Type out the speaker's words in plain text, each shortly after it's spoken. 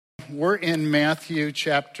we're in Matthew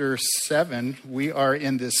chapter 7. We are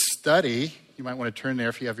in this study. You might want to turn there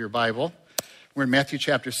if you have your Bible. We're in Matthew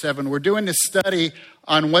chapter 7. We're doing this study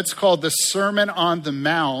on what's called the Sermon on the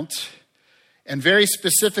Mount. And very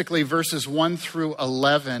specifically, verses 1 through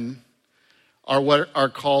 11 are what are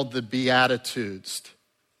called the Beatitudes.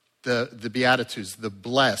 The Beatitudes, the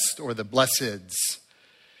blessed or the blesseds.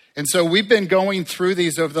 And so we've been going through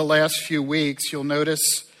these over the last few weeks. You'll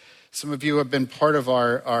notice some of you have been part of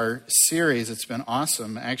our series. It's been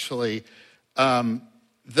awesome, actually.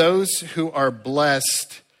 Those who are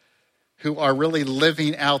blessed, who are really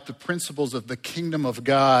living out the principles of the kingdom of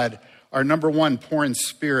God, are number one, poor in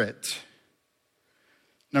spirit.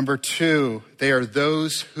 Number two, they are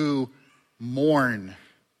those who mourn.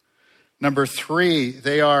 Number three,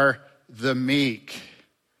 they are the meek.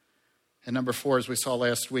 And number four, as we saw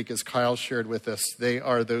last week, as Kyle shared with us, they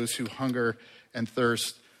are those who hunger and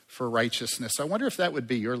thirst for righteousness. I wonder if that would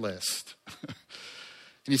be your list. And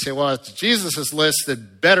you say, well, it's Jesus' list,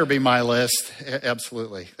 it better be my list.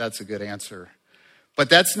 Absolutely, that's a good answer. But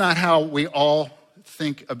that's not how we all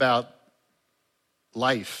think about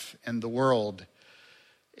life and the world.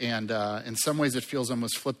 And in some ways it feels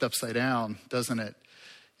almost flipped upside down, doesn't it?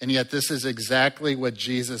 And yet this is exactly what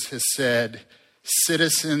Jesus has said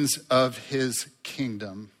citizens of his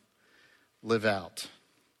kingdom live out.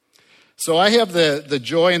 So I have the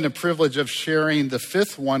joy and the privilege of sharing the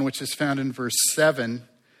fifth one, which is found in verse 7.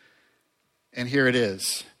 And here it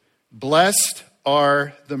is. Blessed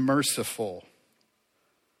are the merciful,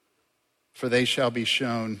 for they shall be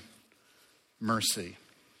shown mercy.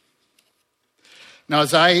 Now,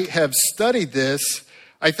 as I have studied this,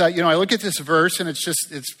 I thought, I look at this verse and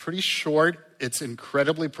it's pretty short. It's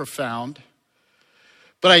incredibly profound.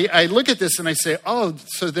 But I look at this and I say, oh,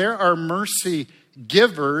 so there are mercy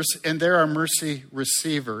givers and there are mercy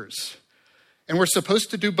receivers. And we're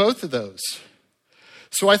supposed to do both of those.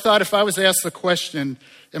 So I thought if I was asked the question,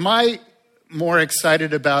 am I more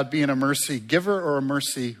excited about being a mercy giver or a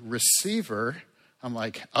mercy receiver? I'm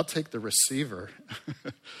like, I'll take the receiver.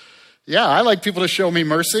 Yeah, I like people to show me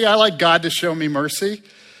mercy. I like God to show me mercy.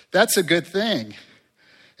 That's a good thing.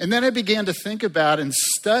 And then I began to think about and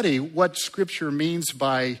study what Scripture means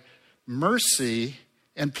by mercy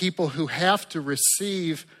and people who have to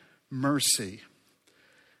receive mercy.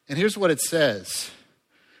 And here's what it says.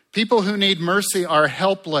 People who need mercy are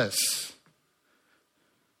helpless.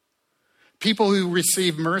 People who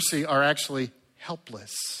receive mercy are actually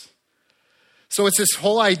helpless. So it's this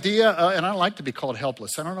whole idea, and I don't like to be called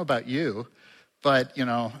helpless. I don't know about you, but,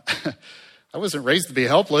 I wasn't raised to be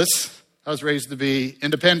helpless. I was raised to be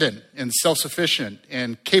independent and self-sufficient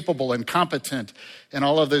and capable and competent and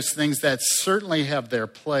all of those things that certainly have their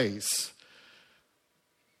place.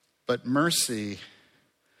 But mercy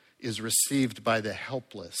is received by the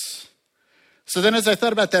helpless. So then as I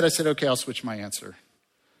thought about that, I said, okay, I'll switch my answer.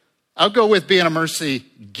 I'll go with being a mercy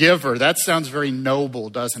giver. That sounds very noble,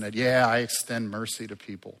 doesn't it? Yeah, I extend mercy to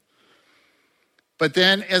people. But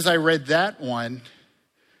then as I read that one,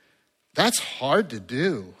 that's hard to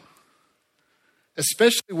do.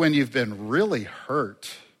 Especially when you've been really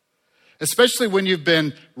hurt. Especially when you've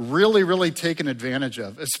been really, really taken advantage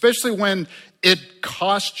of. Especially when it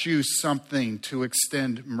costs you something to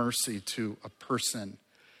extend mercy to a person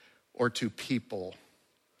or to people.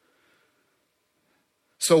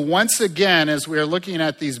 So once again, as we are looking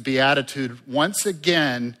at these Beatitudes, once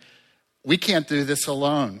again, we can't do this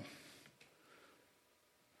alone.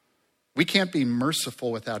 We can't be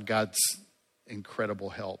merciful without God's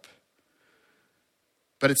incredible help.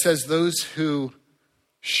 But it says those who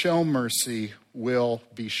show mercy will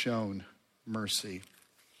be shown mercy.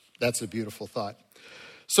 That's a beautiful thought.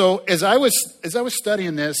 So as I was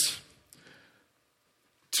studying this,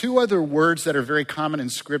 two other words that are very common in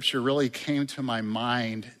Scripture really came to my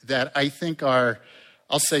mind that I think are,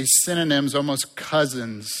 I'll say, synonyms, almost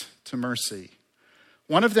cousins to mercy.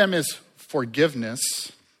 One of them is forgiveness.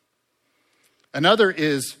 Another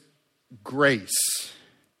is grace.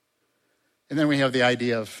 And then we have the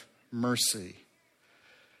idea of mercy.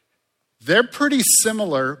 They're pretty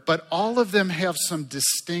similar, but all of them have some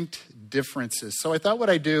distinct differences. So I thought what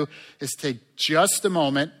I'd do is take just a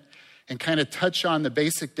moment and kind of touch on the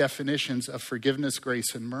basic definitions of forgiveness,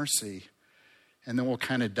 grace, and mercy. And then we'll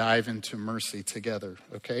kind of dive into mercy together,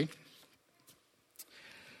 okay?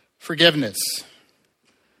 Forgiveness.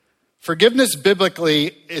 Forgiveness biblically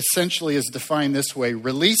essentially is defined this way: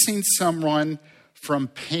 releasing someone from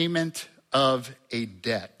payment of a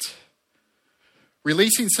debt.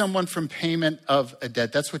 Releasing someone from payment of a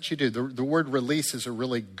debt. That's what you do. The word release is a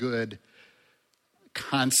really good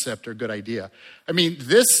concept or good idea. I mean,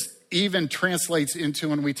 this even translates into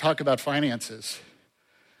when we talk about finances.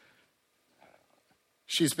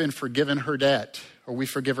 She's been forgiven her debt, or we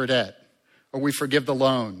forgive her debt, or we forgive the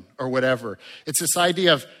loan, or whatever. It's this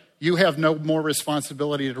idea of you have no more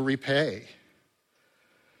responsibility to repay.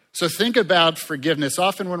 So think about forgiveness.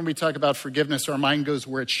 Often when we talk about forgiveness, our mind goes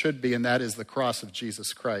where it should be, and that is the cross of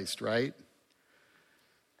Jesus Christ, right?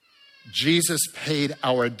 Jesus paid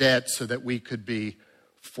our debt so that we could be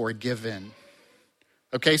forgiven.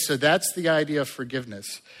 Okay, so that's the idea of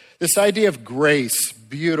forgiveness. This idea of grace,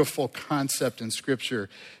 beautiful concept in Scripture.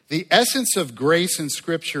 The essence of grace in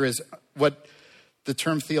Scripture is what the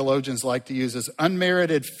term theologians like to use as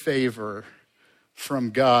unmerited favor from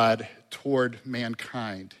God toward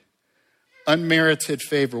mankind. Unmerited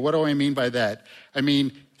favor. What do I mean by that? I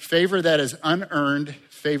mean favor that is unearned,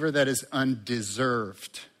 favor that is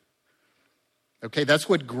undeserved. Okay, that's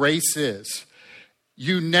what grace is.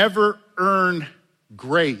 You never earn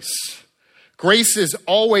grace. Grace is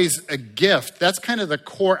always a gift. That's kind of the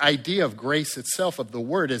core idea of grace itself, of the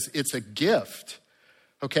word, is it's a gift.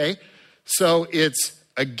 Okay? So it's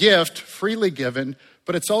a gift freely given,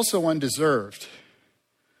 but it's also undeserved.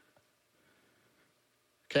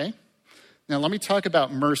 Okay? Now let me talk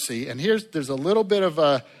about mercy. And there's a little bit of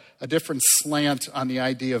a different slant on the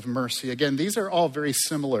idea of mercy. Again, these are all very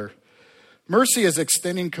similar. Mercy is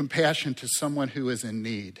extending compassion to someone who is in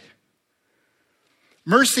need.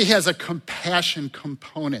 Mercy has a compassion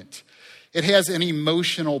component. It has an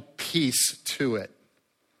emotional piece to it.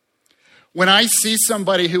 When I see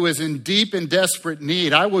somebody who is in deep and desperate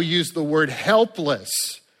need, I will use the word helpless.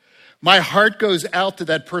 My heart goes out to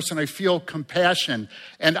that person. I feel compassion,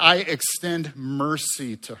 and I extend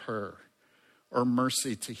mercy to her or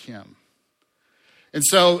mercy to him. And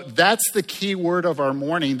so that's the key word of our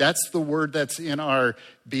morning. That's the word that's in our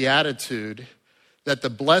beatitude, that the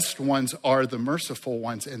blessed ones are the merciful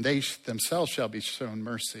ones, and they themselves shall be shown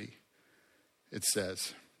mercy, it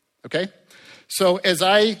says. Okay? So as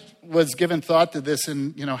I was given thought to this,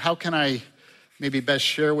 and how can I maybe best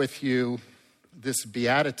share with you this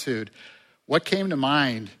beatitude, what came to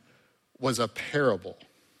mind was a parable.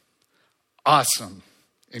 Awesome,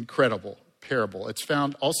 incredible parable. It's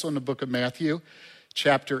found also in the book of Matthew,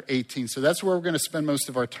 chapter 18. So that's where we're going to spend most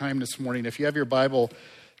of our time this morning. If you have your Bible,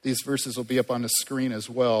 these verses will be up on the screen as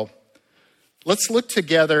well. Let's look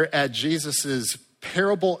together at Jesus's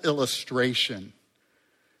parable illustration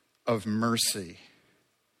of mercy,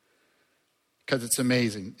 because it's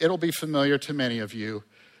amazing. It'll be familiar to many of you,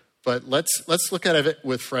 but let's look at it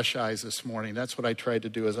with fresh eyes this morning. That's what I tried to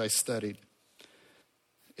do as I studied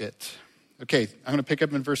it. Okay, I'm going to pick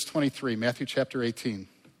up in verse 23, Matthew chapter 18.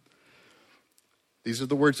 These are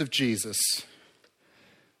the words of Jesus.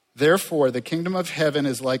 Therefore, the kingdom of heaven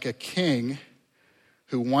is like a king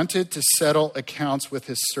who wanted to settle accounts with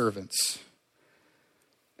his servants.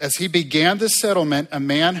 As he began the settlement, a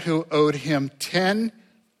man who owed him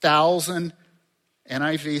 10,000,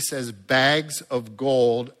 NIV says bags of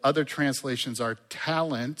gold. Other translations are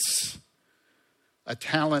talents. A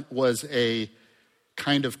talent was a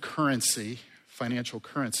kind of currency, financial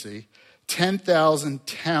currency. 10,000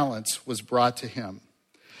 talents was brought to him.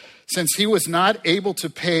 Since he was not able to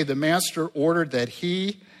pay, the master ordered that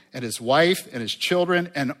he and his wife and his children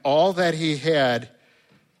and all that he had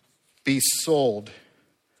be sold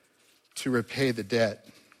to repay the debt.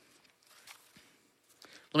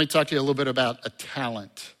 Let me talk to you a little bit about a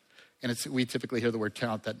talent. And we typically hear the word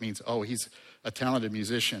talent. That means, he's a talented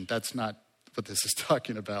musician. That's not what this is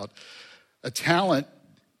talking about. A talent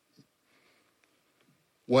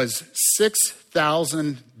was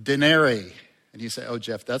 6,000 denarii. And you say,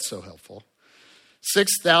 Jeff, that's so helpful.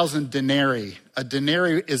 6,000 denarii. A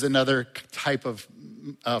denarii is another type of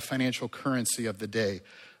financial currency of the day.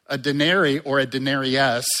 A denarii, or a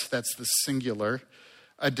denarius, that's the singular.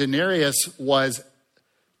 A denarius was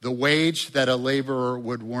the wage that a laborer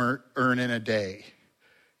would earn in a day.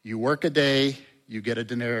 You work a day, you get a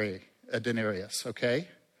denarius, okay?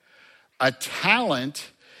 A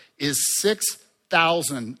talent is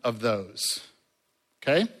 6,000 of those,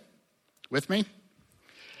 okay? With me?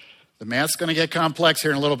 The math's going to get complex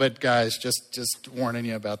here in a little bit, guys. Just warning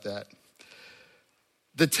you about that.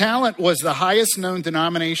 The talent was the highest known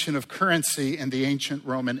denomination of currency in the ancient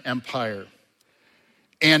Roman Empire.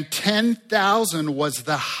 And 10,000 was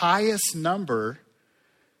the highest number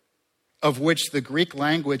of which the Greek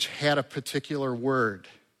language had a particular word.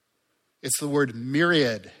 It's the word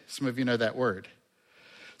myriad. Some of you know that word.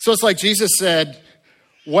 So it's like Jesus said,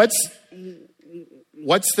 what's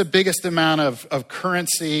the biggest amount of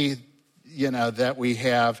currency, that we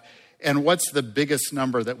have, and what's the biggest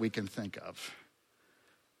number that we can think of?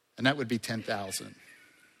 And that would be 10,000.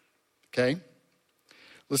 Okay?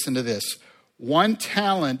 Listen to this. 1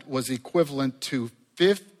 talent was equivalent to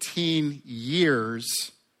 15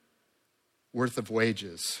 years worth of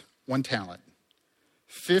wages. 1 talent.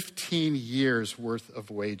 15 years worth of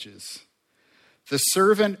wages. The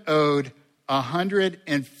servant owed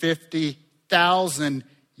 150,000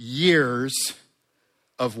 years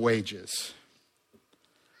of wages.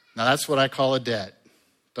 Now that's what I call a debt,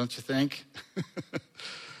 don't you think?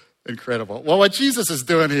 Incredible. Well, what Jesus is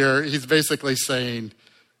doing here, he's basically saying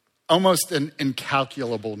almost an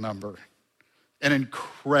incalculable number, an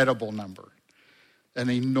incredible number, an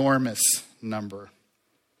enormous number.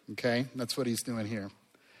 Okay? That's what he's doing here.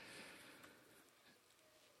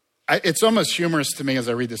 It's almost humorous to me as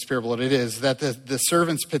I read this parable, and it is, that the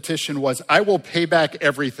servant's petition was, I will pay back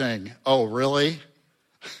everything. Oh, really?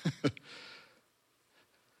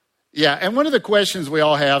 Yeah, and one of the questions we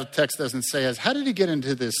all have, the text doesn't say, is how did he get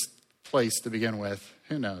into this place to begin with?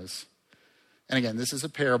 Who knows? And again, this is a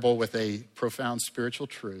parable with a profound spiritual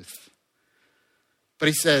truth. But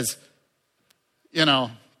he says,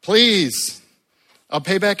 please, I'll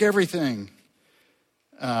pay back everything.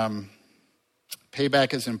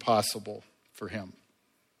 Payback is impossible for him.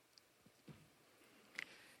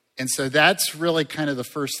 And so that's really kind of the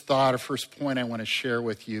first thought or first point I want to share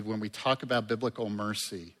with you when we talk about biblical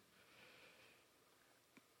mercy.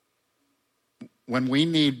 When we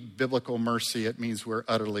need biblical mercy, it means we're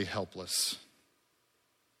utterly helpless.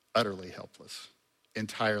 Utterly helpless.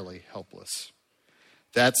 Entirely helpless.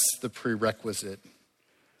 That's the prerequisite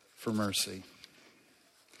for mercy.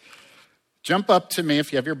 Jump up to me,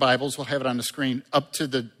 if you have your Bibles, we'll have it on the screen, up to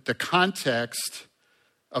the context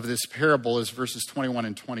of this parable is verses 21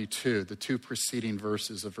 and 22, the two preceding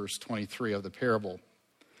verses of verse 23 of the parable.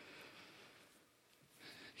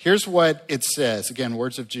 Here's what it says, again,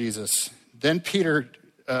 words of Jesus. Then Peter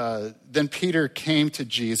came to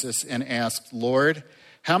Jesus and asked, Lord,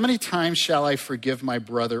 how many times shall I forgive my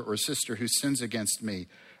brother or sister who sins against me?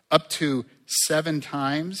 Up to 7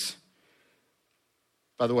 times?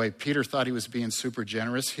 By the way, Peter thought he was being super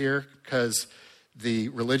generous here because the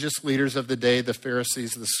religious leaders of the day, the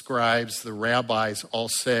Pharisees, the scribes, the rabbis all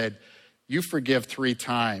said, you forgive 3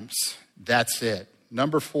 times. That's it.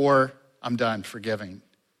 Number 4, I'm done forgiving.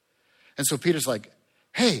 And so Peter's like,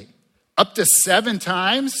 hey, up to 7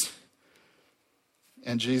 times?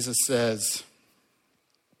 And Jesus says,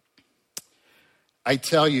 I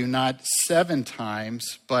tell you, not 7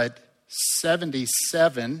 times, but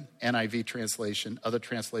 77, NIV translation. Other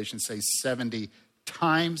translations say 70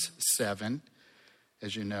 times 7,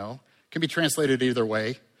 as you know. Can be translated either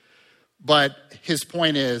way. But his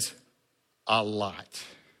point is a lot.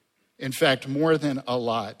 In fact, more than a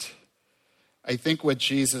lot. I think what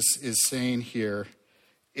Jesus is saying here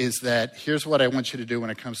is that here's what I want you to do when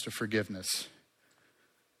it comes to forgiveness.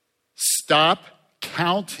 Stop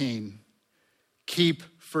counting, keep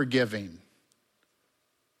forgiving.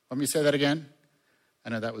 Let me say that again. I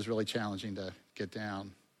know that was really challenging to get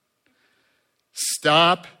down.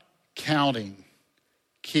 Stop counting,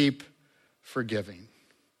 keep forgiving.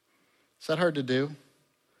 Is that hard to do?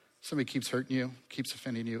 Somebody keeps hurting you, keeps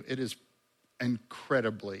offending you. It is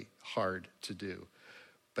incredibly hard to do.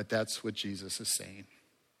 But that's what Jesus is saying.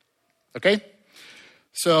 Okay?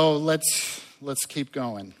 So let's keep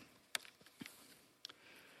going.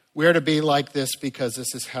 We are to be like this because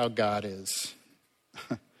this is how God is.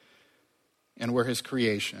 And we're his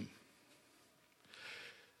creation.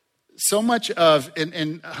 So much of,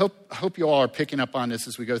 and I hope you all are picking up on this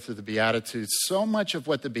as we go through the Beatitudes, so much of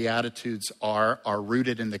what the Beatitudes are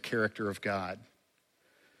rooted in the character of God,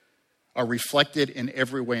 are reflected in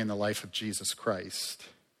every way in the life of Jesus Christ.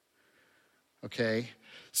 Okay?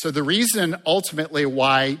 So the reason ultimately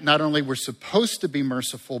why not only we're supposed to be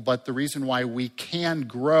merciful, but the reason why we can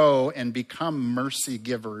grow and become mercy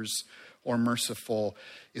givers or merciful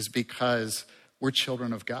is because we're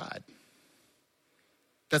children of God.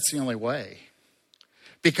 That's the only way.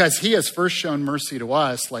 Because he has first shown mercy to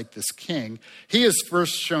us like this king. He has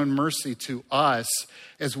first shown mercy to us.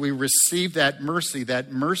 As we receive that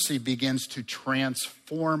mercy begins to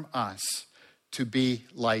transform us to be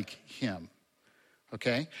like him.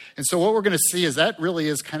 Okay? And so what we're going to see is that really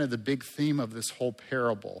is kind of the big theme of this whole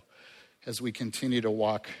parable as we continue to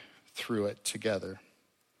walk through it together.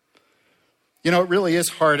 You know, it really is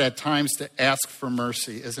hard at times to ask for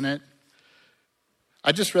mercy, isn't it?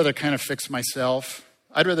 I'd just rather kind of fix myself.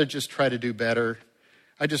 I'd rather just try to do better.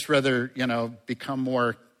 I'd just rather, become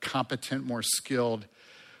more competent, more skilled.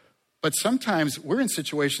 But sometimes we're in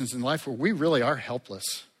situations in life where we really are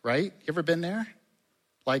helpless, right? You ever been there?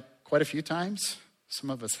 Like quite a few times?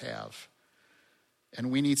 Some of us have.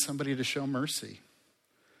 And we need somebody to show mercy.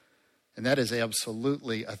 And that is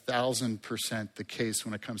absolutely 1,000% the case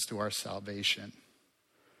when it comes to our salvation.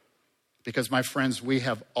 Because, my friends, we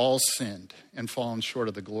have all sinned and fallen short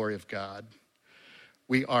of the glory of God.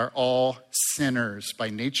 We are all sinners by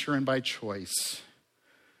nature and by choice.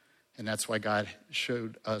 And that's why God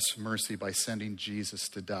showed us mercy by sending Jesus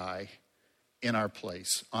to die in our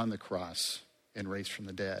place on the cross and raised from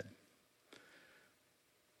the dead.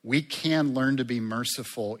 We can learn to be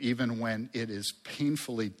merciful even when it is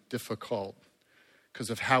painfully difficult because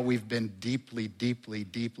of how we've been deeply, deeply,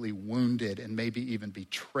 deeply wounded and maybe even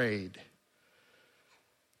betrayed.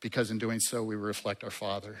 Because in doing so, we reflect our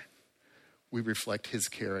Father. We reflect his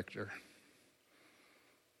character.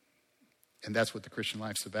 And that's what the Christian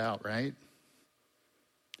life's about, right?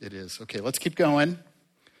 It is. Okay, let's keep going.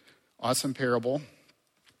 Awesome parable.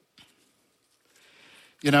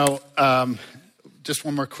 Just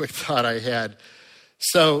one more quick thought I had.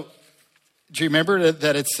 So, do you remember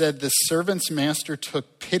that it said the servant's master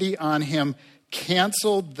took pity on him,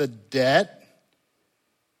 canceled the debt,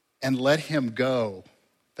 and let him go?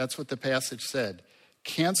 That's what the passage said.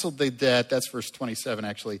 Canceled the debt, that's verse 27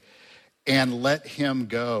 actually, and let him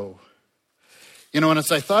go. And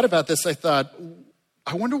as I thought about this, I thought,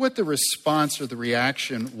 I wonder what the response or the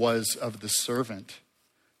reaction was of the servant.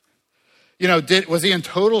 Was he in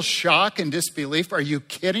total shock and disbelief? Are you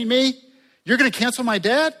kidding me? You're going to cancel my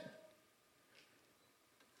debt?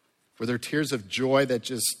 Were there tears of joy that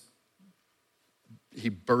he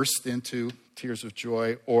burst into tears of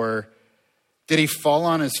joy? Or did he fall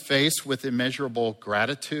on his face with immeasurable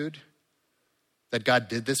gratitude that God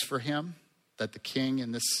did this for him? That the king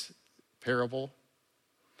in this parable?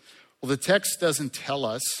 Well, the text doesn't tell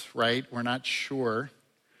us, right? We're not sure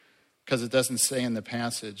because it doesn't say in the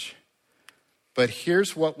passage. But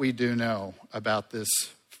here's what we do know about this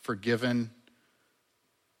forgiven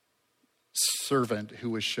servant who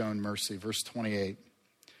was shown mercy. Verse 28.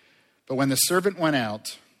 But when the servant went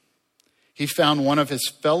out, he found one of his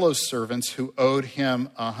fellow servants who owed him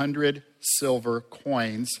 100 silver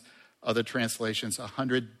coins. Other translations,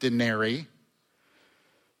 100 denarii.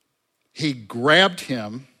 He grabbed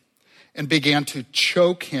him and began to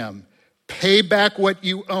choke him. Pay back what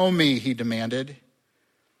you owe me, he demanded.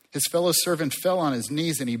 His fellow servant fell on his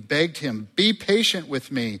knees and he begged him, be patient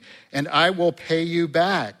with me and I will pay you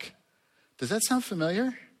back. Does that sound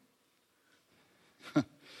familiar?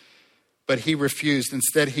 But he refused.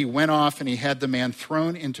 Instead, he went off and he had the man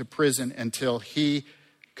thrown into prison until he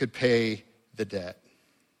could pay the debt.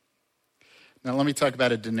 Now, let me talk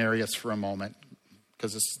about a denarius for a moment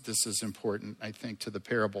because this is important, I think, to the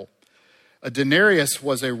parable. A denarius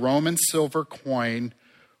was a Roman silver coin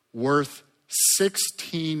worth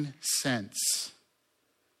 16 cents.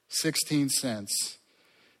 16 cents.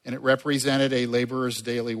 And it represented a laborer's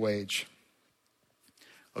daily wage.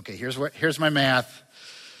 Okay, here's my math.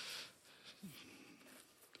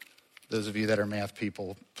 Those of you that are math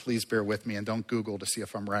people, please bear with me and don't Google to see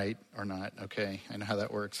if I'm right or not. Okay, I know how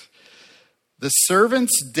that works. The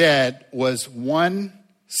servant's debt was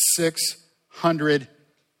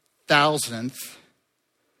 1/600,000th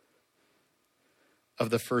of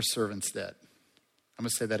the first servant's debt. I'm going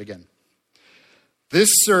to say that again. This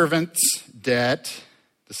servant's debt,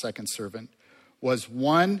 the second servant, was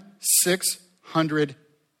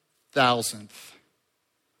 1/600,000th.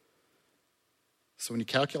 So when you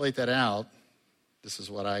calculate that out, this is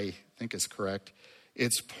what I think is correct.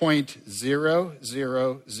 It's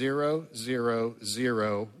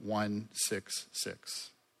 0.0000166.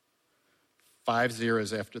 5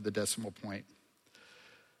 zeros after the decimal point.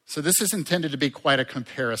 So this is intended to be quite a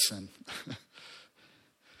comparison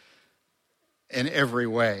in every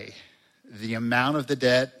way. The amount of the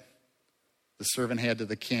debt the servant had to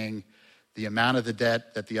the king, the amount of the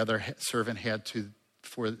debt that the other servant had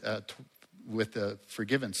with the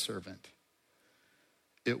forgiven servant.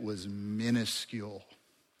 It was minuscule.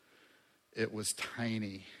 It was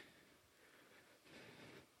tiny.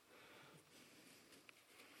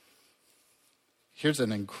 Here's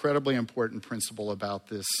an incredibly important principle about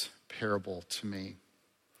this parable to me.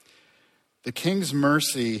 The king's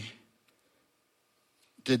mercy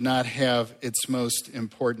did not have its most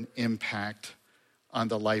important impact on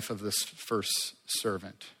the life of this first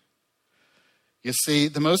servant. You see,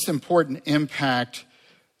 the most important impact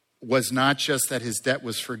was not just that his debt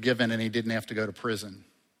was forgiven and he didn't have to go to prison.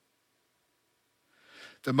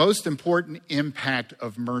 The most important impact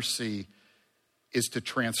of mercy is to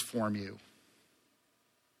transform you.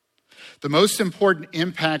 The most important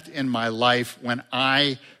impact in my life when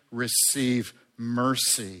I receive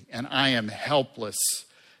mercy and I am helpless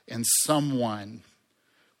and someone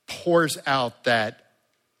pours out that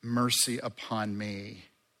mercy upon me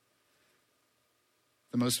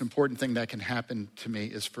the most important thing that can happen to me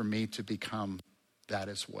is for me to become that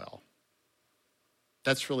as well.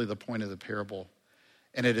 That's really the point of the parable.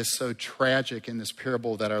 And it is so tragic in this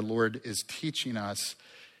parable that our Lord is teaching us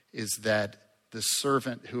is that the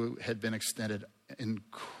servant who had been extended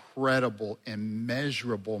incredible,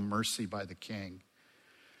 immeasurable mercy by the king,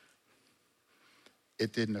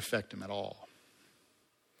 it didn't affect him at all.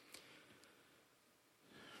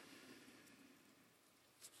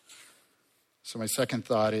 So my second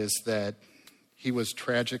thought is that he was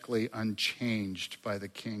tragically unchanged by the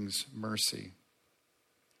king's mercy.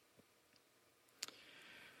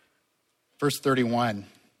 Verse 31,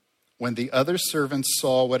 when the other servants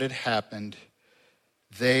saw what had happened,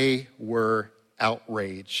 they were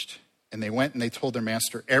outraged. And they went and they told their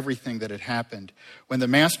master everything that had happened. When the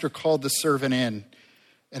master called the servant in,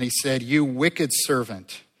 and he said, "You wicked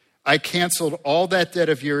servant, I canceled all that debt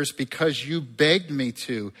of yours because you begged me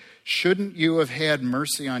to. Shouldn't you have had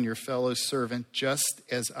mercy on your fellow servant just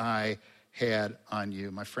as I had on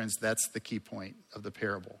you?" My friends, that's the key point of the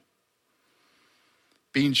parable.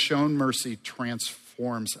 Being shown mercy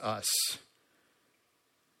transforms us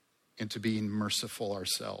into being merciful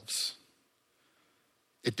ourselves.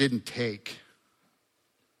 It didn't take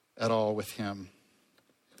at all with him.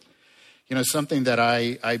 You know, something that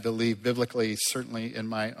I believe biblically, certainly in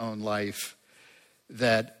my own life,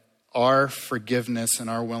 that our forgiveness and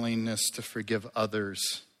our willingness to forgive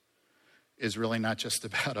others is really not just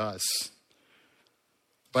about us.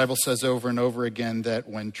 The Bible says over and over again that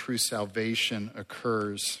when true salvation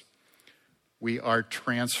occurs, we are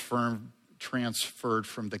transferred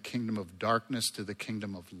from the kingdom of darkness to the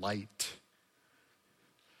kingdom of light.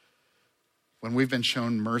 When we've been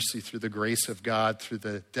shown mercy through the grace of God, through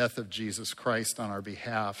the death of Jesus Christ on our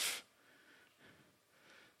behalf,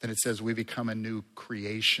 then it says we become a new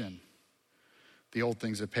creation. The old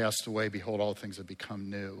things have passed away. Behold, all things have become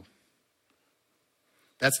new.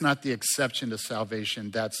 That's not the exception to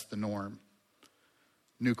salvation. That's the norm.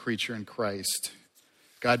 New creature in Christ.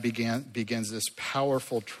 God begins this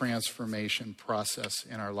powerful transformation process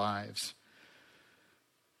in our lives.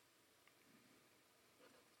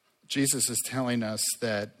 Jesus is telling us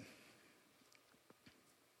that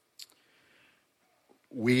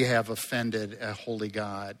we have offended a holy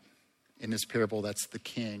God. In this parable, that's the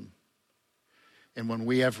king. And when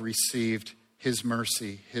we have received his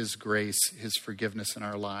mercy, his grace, his forgiveness in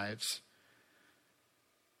our lives,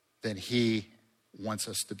 then he wants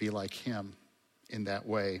us to be like him in that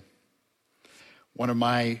way. One of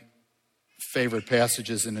my favorite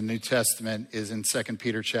passages in the New Testament is in 2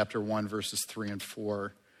 Peter chapter 1, verses 3 and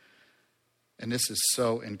 4. And this is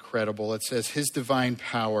so incredible. It says, his divine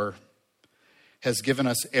power has given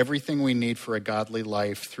us everything we need for a godly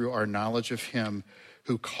life through our knowledge of him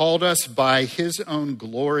who called us by his own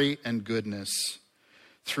glory and goodness.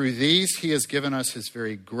 Through these, he has given us his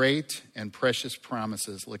very great and precious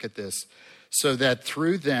promises. Look at this. So that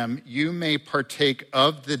through them, you may partake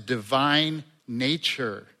of the divine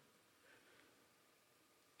nature,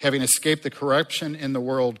 having escaped the corruption in the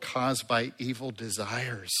world caused by evil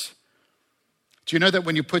desires. Do you know that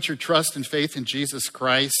when you put your trust and faith in Jesus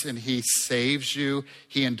Christ and he saves you,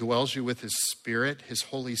 he indwells you with his Spirit, his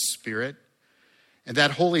Holy Spirit? And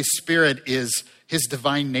that Holy Spirit is his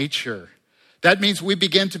divine nature. That means we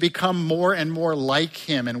begin to become more and more like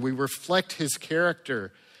him, and we reflect his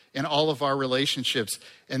character in all of our relationships.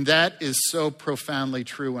 And that is so profoundly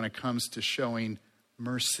true when it comes to showing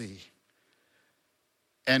mercy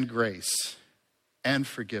and grace and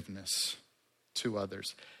forgiveness to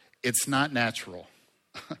others. It's not natural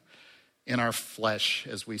in our flesh,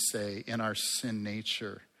 as we say, in our sin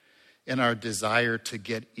nature, in our desire to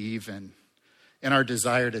get even, in our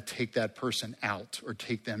desire to take that person out or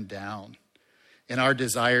take them down, in our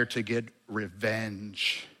desire to get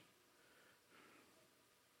revenge.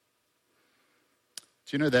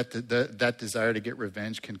 Do you know that that desire to get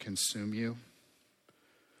revenge can consume you?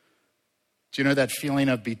 Do you know that feeling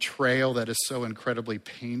of betrayal that is so incredibly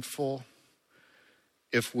painful?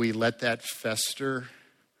 If we let that fester,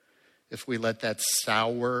 if we let that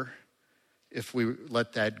sour, if we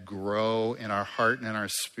let that grow in our heart and in our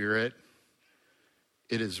spirit,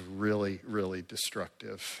 it is really, really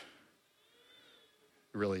destructive.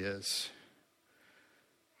 It really is.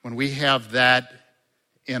 When we have that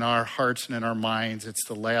in our hearts and in our minds, it's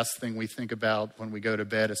the last thing we think about when we go to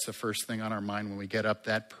bed. It's the first thing on our mind when we get up.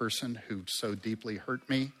 That person who so deeply hurt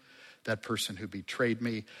me, that person who betrayed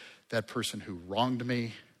me, that person who wronged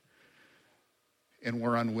me. And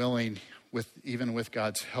we're unwilling, even with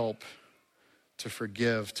God's help, to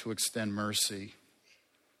forgive, to extend mercy.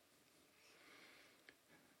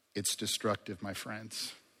 It's destructive, my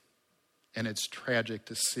friends. And it's tragic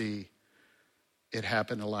to see it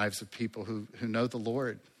happen in the lives of people who know the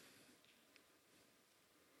Lord.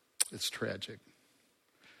 It's tragic.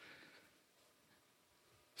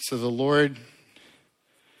 So the Lord,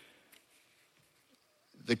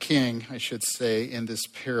 the king, I should say, in this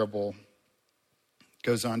parable,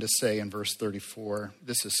 goes on to say in verse 34,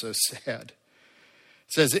 this is so sad.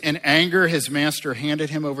 It says, in anger, his master handed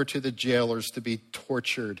him over to the jailers to be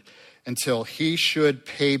tortured until he should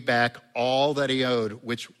pay back all that he owed,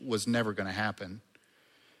 which was never going to happen.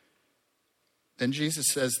 Then Jesus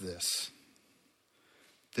says this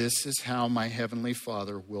is how my heavenly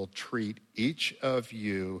Father will treat each of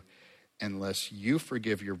you unless you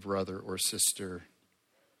forgive your brother or sister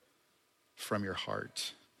from your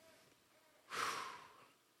heart.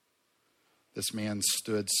 This man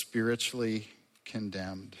stood spiritually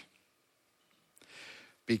condemned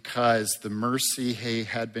because the mercy he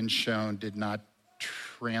had been shown did not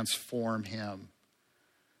transform him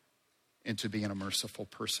into being a merciful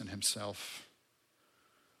person himself.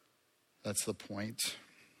 That's the point.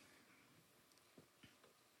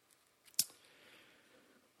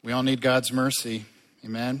 We all need God's mercy.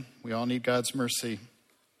 Amen? We all need God's mercy.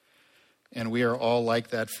 And we are all like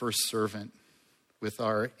that first servant with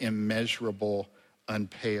our immeasurable,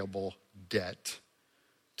 unpayable debt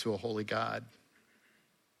to a holy God.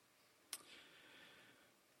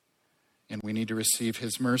 And we need to receive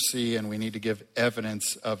his mercy, and we need to give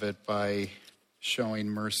evidence of it by showing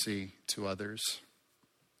mercy to others.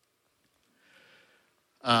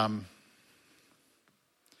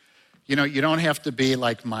 You don't have to be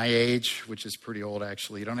like my age, which is pretty old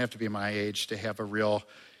actually. You don't have to be my age to have a real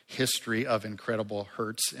history of incredible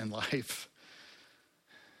hurts in life.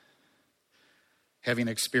 Having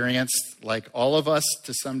experienced, like all of us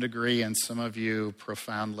to some degree, and some of you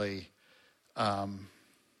profoundly,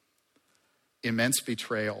 immense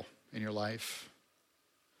betrayal in your life,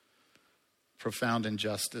 profound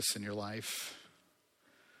injustice in your life,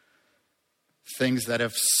 things that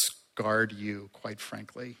have scarred you, quite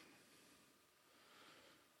frankly.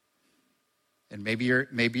 And maybe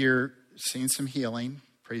you're seeing some healing,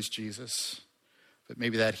 praise Jesus, but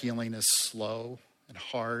maybe that healing is slow and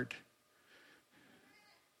hard.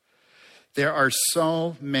 There are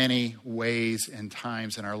so many ways and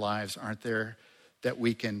times in our lives, aren't there, that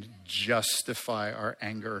we can justify our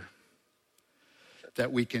anger,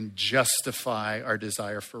 that we can justify our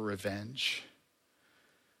desire for revenge.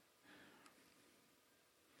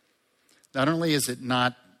 Not only is it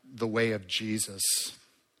not the way of Jesus,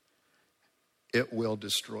 it will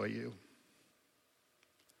destroy you.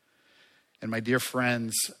 And my dear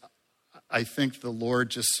friends, I think the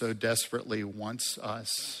Lord just so desperately wants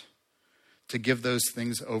us to give those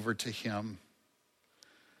things over to him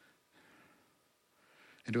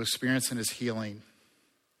and to experience in his healing.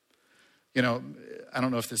 I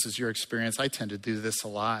don't know if this is your experience. I tend to do this a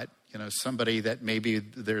lot. Somebody that maybe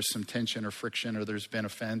there's some tension or friction or there's been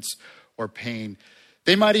offense or pain.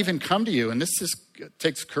 They might even come to you, and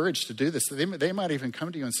takes courage to do this. They might even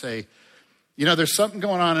come to you and say, there's something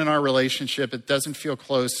going on in our relationship. It doesn't feel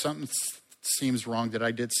close. Something seems wrong. That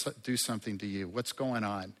I did do something to you. What's going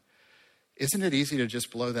on? Isn't it easy to just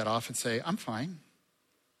blow that off and say, I'm fine.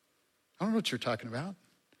 I don't know what you're talking about.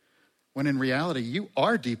 When in reality, you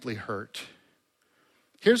are deeply hurt.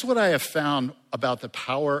 Here's what I have found about the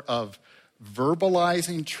power of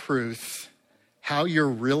verbalizing truth, how you're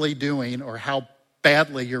really doing, or how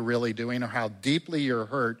badly you're really doing, or how deeply you're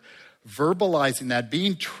hurt. Verbalizing that,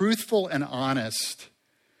 being truthful and honest,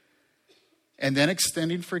 and then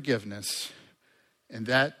extending forgiveness. And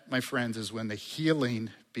that, my friends, is when the healing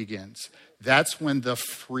begins. That's when the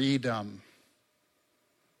freedom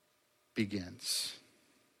begins.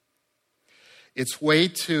 It's way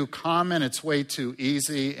too common, it's way too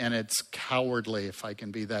easy, and it's cowardly, if I can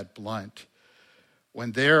be that blunt.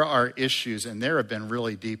 When there are issues, and there have been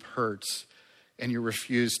really deep hurts, and you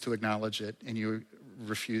refuse to acknowledge it, and you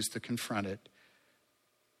refuse to confront it.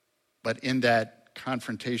 But in that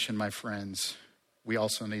confrontation, my friends, we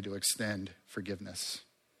also need to extend forgiveness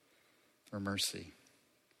or mercy.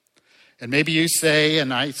 And maybe you say,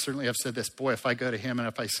 and I certainly have said this, boy, if I go to him and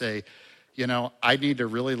if I say, I need to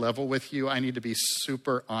really level with you. I need to be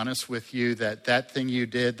super honest with you that thing you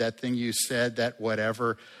did, that thing you said, that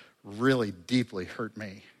whatever really deeply hurt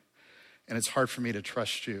me. And it's hard for me to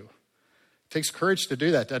trust you. It takes courage to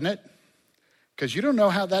do that, doesn't it? Because you don't know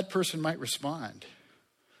how that person might respond.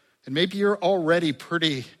 And maybe you're already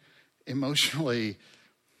pretty emotionally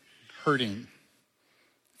hurting,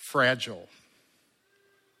 fragile.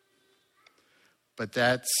 But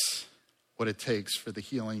that's what it takes for the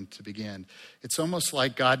healing to begin. It's almost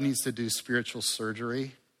like God needs to do spiritual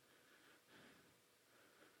surgery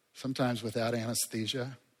sometimes without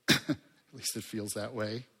anesthesia, at least it feels that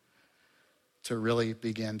way, to really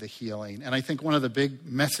begin the healing. And I think one of the big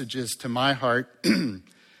messages to my heart and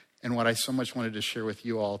what I so much wanted to share with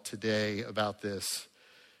you all today about this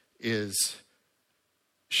is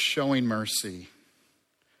showing mercy,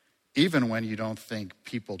 even when you don't think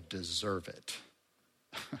people deserve it.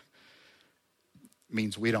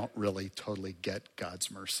 Means we don't really totally get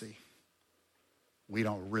God's mercy. We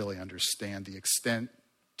don't really understand the extent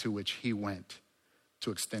to which he went to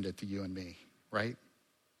extend it to you and me, right?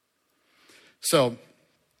 So,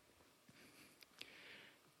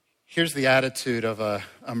 here's the attitude of a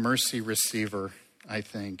mercy receiver, I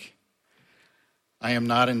think. I am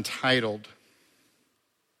not entitled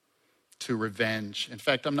to revenge. In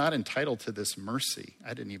fact, I'm not entitled to this mercy.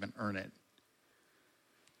 I didn't even earn it.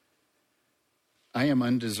 I am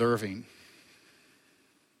undeserving.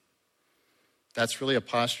 That's really a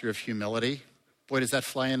posture of humility. Boy, does that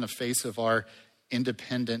fly in the face of our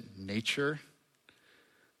independent nature.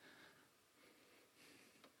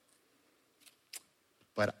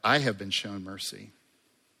 But I have been shown mercy.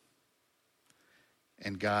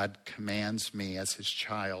 And God commands me as his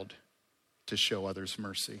child to show others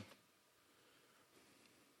mercy.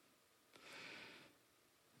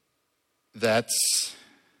 That's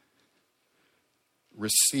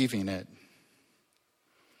receiving it.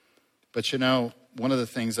 But you know, one of the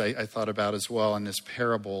things I thought about as well in this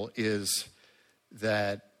parable is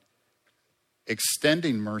that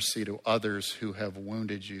extending mercy to others who have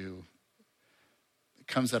wounded you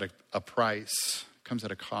comes at a price, comes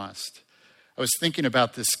at a cost. I was thinking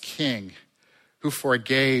about this king who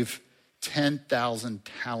forgave 10,000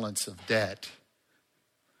 talents of debt.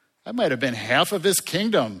 That might have been half of his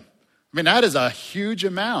kingdom. I mean, that is a huge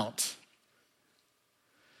amount.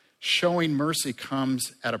 Showing mercy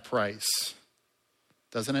comes at a price,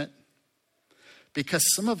 doesn't it? Because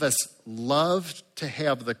some of us love to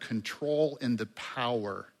have the control and the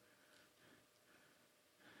power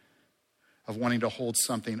of wanting to hold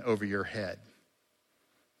something over your head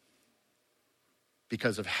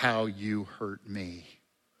because of how you hurt me.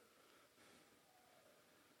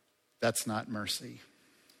 That's not mercy.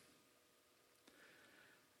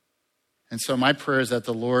 And so my prayer is that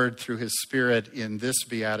the Lord, through his Spirit in this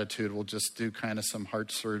beatitude, will just do kind of some heart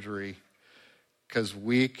surgery, because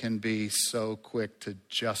we can be so quick to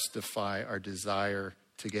justify our desire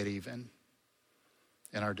to get even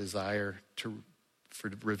and our desire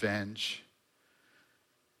for revenge,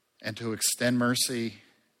 and to extend mercy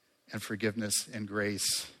and forgiveness and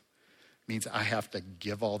grace means I have to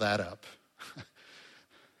give all that up.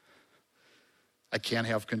 I can't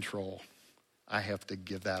have control. I have to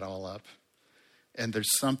give that all up. And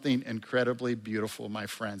there's something incredibly beautiful, my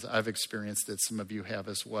friends. I've experienced it. Some of you have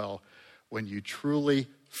as well. When you truly,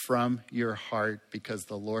 from your heart, because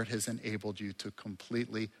the Lord has enabled you to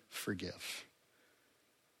completely forgive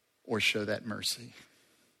or show that mercy,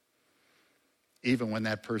 even when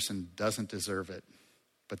that person doesn't deserve it.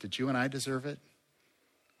 But did you and I deserve it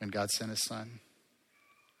when God sent his son?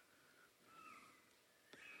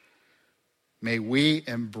 May we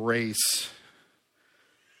embrace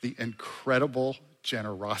the incredible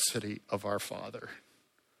generosity of our Father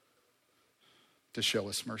to show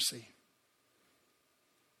us mercy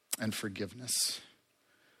and forgiveness.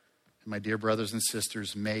 And my dear brothers and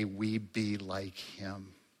sisters, may we be like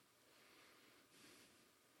him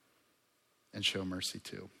and show mercy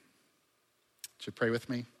too. Would you pray with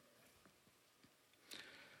me?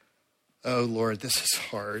 Oh Lord, this is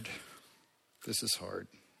hard. This is hard.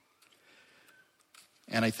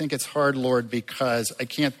 And I think it's hard, Lord, because I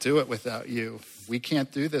can't do it without you. We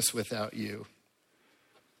can't do this without you.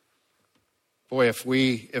 Boy, if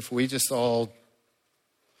we just all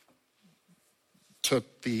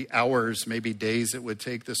took the hours, maybe days it would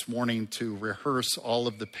take this morning to rehearse all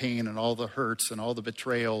of the pain and all the hurts and all the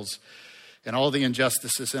betrayals and all the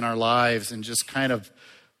injustices in our lives and just kind of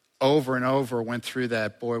over and over went through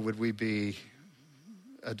that, boy, would we be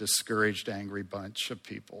a discouraged, angry bunch of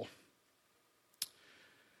people.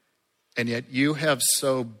 And yet you have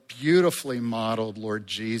so beautifully modeled, Lord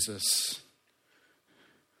Jesus,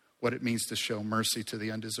 what it means to show mercy to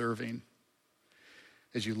the undeserving.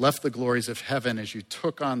 As you left the glories of heaven, as you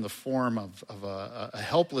took on the form of a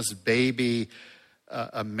helpless baby,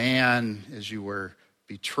 a man, as you were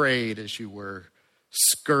betrayed, as you were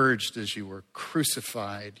scourged, as you were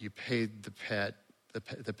crucified, you paid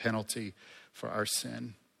the penalty for our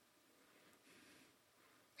sin.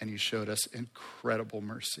 And you showed us incredible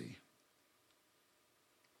mercy.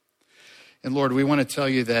 And Lord, we want to tell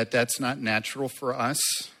you that that's not natural for us.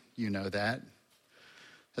 You know that.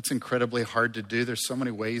 That's incredibly hard to do. There's so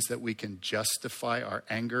many ways that we can justify our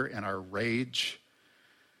anger and our rage,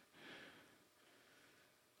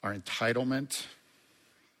 our entitlement,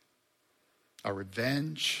 our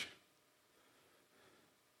revenge.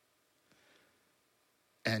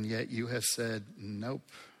 And yet you have said, nope,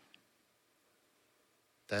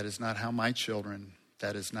 that is not how my children,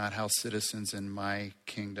 that is not how citizens in my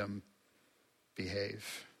kingdom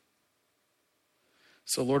behave.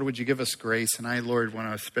 So Lord, would you give us grace? And I, Lord, want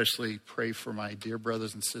to especially pray for my dear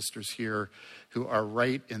brothers and sisters here who are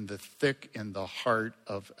right in the thick, in the heart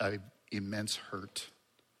of an immense hurt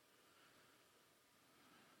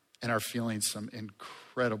and are feeling some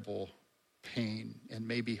incredible pain and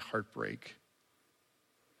maybe heartbreak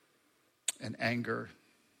and anger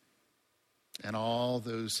and all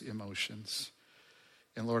those emotions.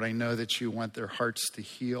 And Lord, I know that you want their hearts to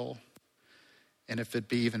heal. And if it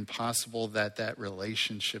be even possible that that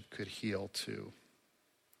relationship could heal too.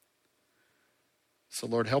 So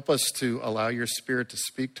Lord, help us to allow your Spirit to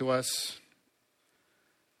speak to us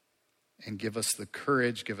and give us the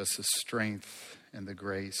courage, give us the strength and the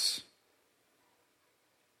grace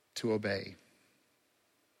to obey.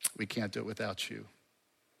 We can't do it without you.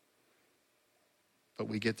 But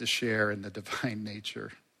we get to share in the divine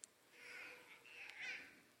nature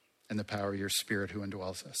and the power of your Spirit who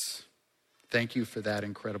indwells us. Thank you for that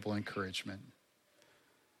incredible encouragement.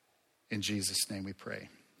 In Jesus' name we pray.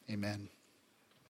 Amen.